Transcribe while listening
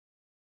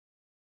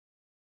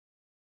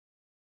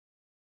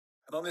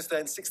And on this day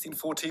in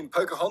 1614,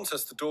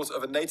 Pocahontas, the daughter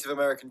of a Native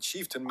American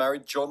chieftain,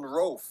 married John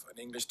Rolfe,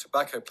 an English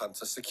tobacco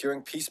planter,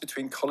 securing peace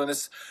between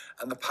colonists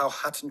and the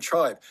Powhatan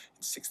tribe.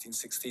 In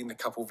 1616, the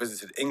couple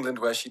visited England,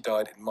 where she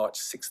died in March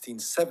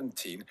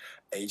 1617,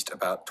 aged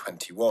about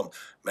 21.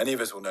 Many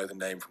of us will know the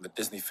name from the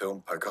Disney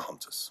film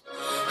Pocahontas.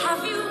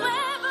 Have you ever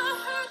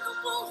heard the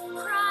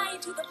wolf cry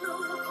to the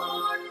blue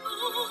corn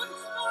moon,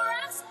 or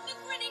ask the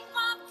grinning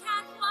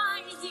bobcat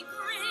why he grins?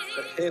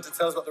 But here to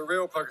tell us about the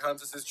real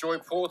Pocahontas is Joy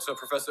Porter,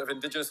 Professor of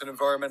Indigenous and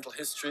Environmental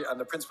History and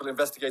the Principal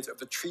Investigator of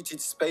the Treated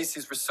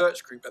Spaces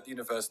Research Group at the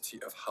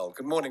University of Hull.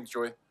 Good morning,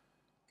 Joy.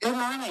 Good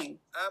morning.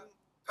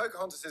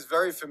 Pocahontas is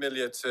very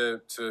familiar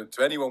to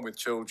anyone with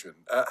children.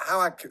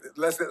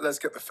 Let's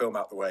get the film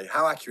out the way.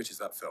 How accurate is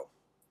that film?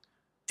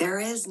 There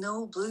is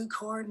no blue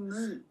corn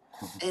moon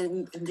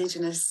in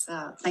Indigenous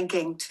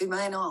thinking, to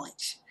my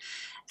knowledge.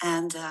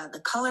 And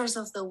the colours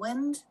of the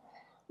wind,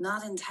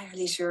 not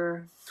entirely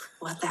sure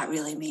what that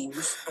really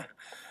means.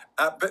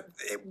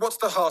 What's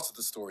the heart of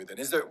the story then?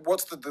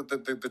 What's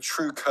the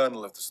true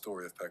kernel of the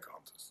story of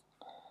Pocahontas?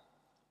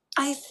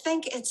 I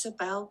think it's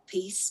about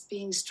peace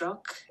being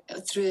struck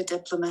through a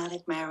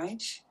diplomatic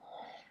marriage.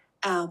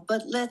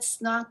 But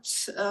let's not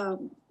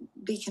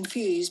be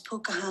confused.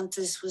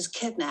 Pocahontas was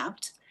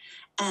kidnapped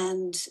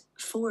and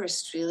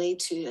forced really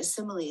to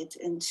assimilate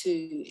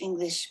into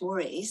English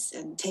mores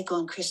and take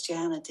on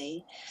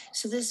Christianity.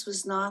 So this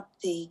was not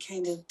the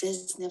kind of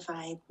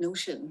Disneyfied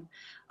notion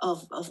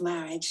of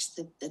marriage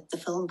that the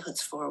film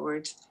puts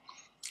forward.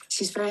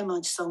 She's very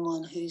much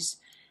someone who's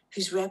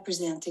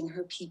representing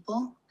her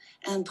people.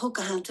 And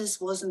Pocahontas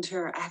wasn't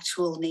her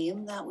actual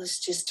name. That was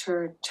just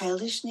her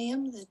childish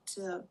name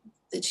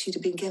that she'd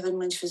have been given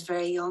when she was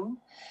very young.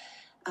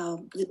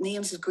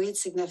 Names of great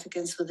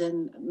significance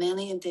within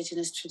many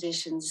Indigenous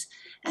traditions,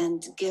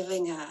 and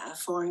giving a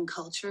foreign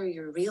culture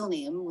your real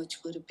name,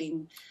 which would have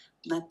been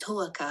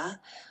Matoaka,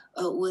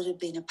 would have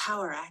been a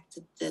power act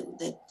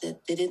that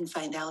they didn't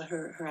find out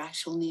her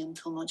actual name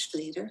until much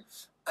later.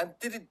 And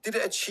did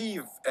it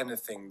achieve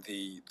anything?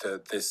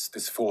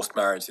 This forced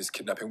marriage, this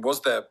kidnapping,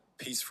 was there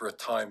peace for a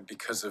time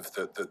because of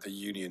the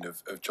union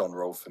of John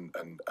Rolfe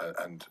and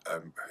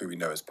who we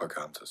know as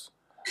Pocahontas?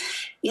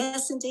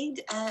 Yes,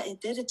 indeed. It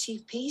did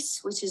achieve peace,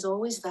 which is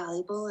always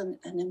valuable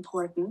and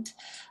important.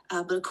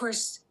 But of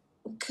course,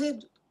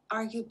 could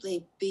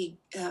arguably be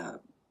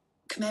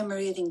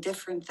commemorating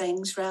different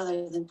things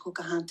rather than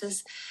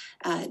Pocahontas,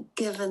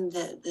 given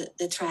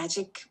the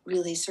tragic,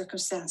 really,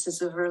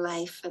 circumstances of her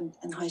life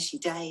and how she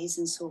dies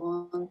and so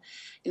on.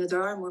 You know,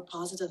 there are more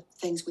positive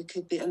things we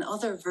could be, and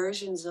other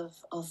versions of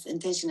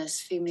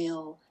Indigenous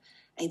female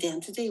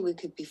identity we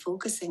could be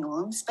focusing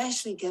on,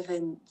 especially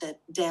given that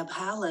Deb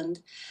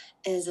Haaland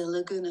is a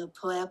Laguna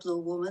Pueblo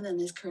woman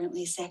and is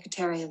currently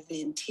Secretary of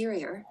the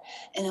Interior.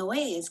 In a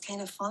way, it's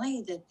kind of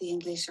funny that the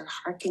English are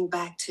harking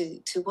back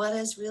to what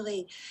is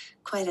really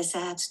quite a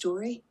sad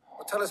story.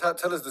 Well, tell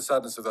us the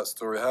sadness of that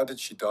story. How did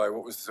she die?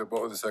 What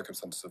were the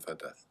circumstances of her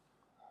death?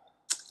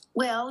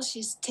 Well,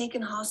 she's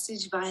taken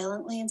hostage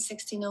violently in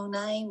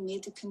 1609,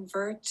 made to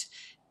convert,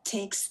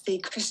 takes the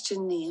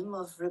Christian name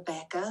of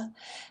Rebecca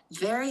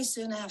very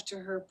soon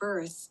after her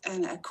birth.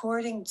 And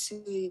according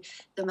to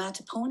the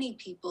Mattaponi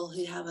people,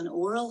 who have an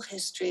oral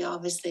history,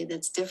 obviously,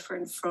 that's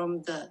different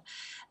from the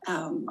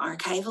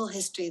archival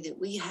history that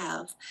we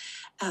have,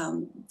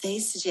 they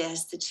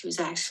suggest that she was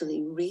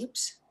actually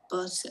raped,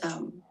 but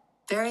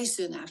very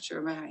soon after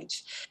her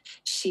marriage,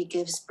 she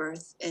gives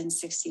birth in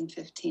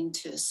 1615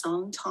 to a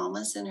son,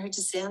 Thomas, and her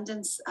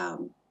descendants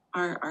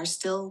are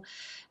still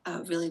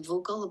really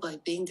vocal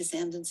about being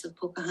descendants of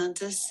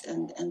Pocahontas,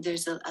 and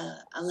there's a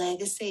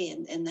legacy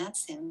in that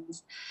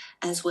sense,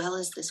 as well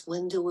as this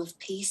window of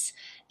peace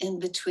in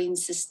between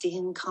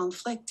sustained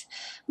conflict.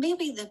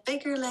 Maybe the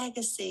bigger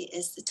legacy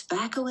is the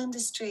tobacco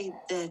industry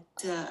that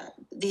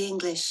the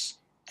English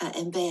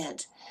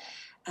embed.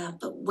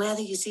 But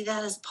whether you see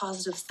that as a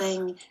positive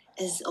thing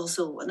is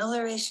also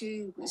another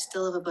issue. We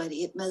still have about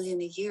 8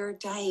 million a year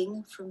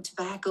dying from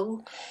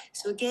tobacco.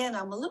 So again,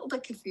 I'm a little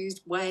bit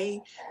confused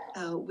why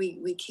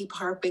we keep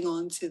harping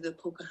on to the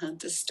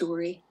Pocahontas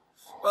story.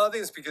 Well, I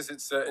think it's because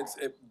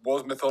it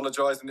was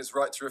mythologized, and it's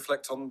right to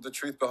reflect on the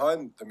truth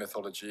behind the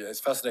mythology. It's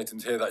fascinating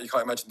to hear that. You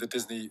can't imagine the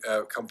Disney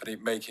company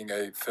making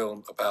a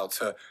film about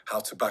how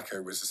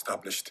tobacco was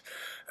established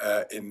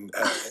in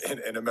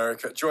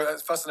America. Joy,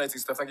 that's fascinating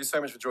stuff. Thank you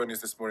so much for joining us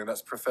this morning.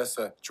 That's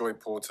Professor Joy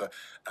Porter.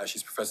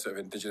 She's Professor of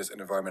Indigenous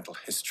and Environmental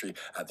History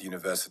at the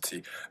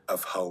University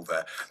of Hull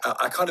there.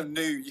 You kind of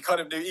knew,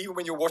 even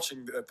when you're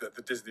watching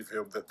the Disney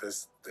film, that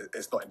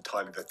it's not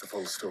entirely the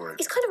full story.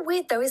 It's kind of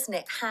weird, though, isn't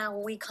it, how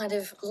we kind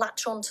of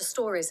latch on to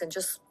stories and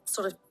just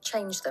sort of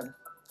change them.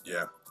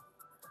 Yeah.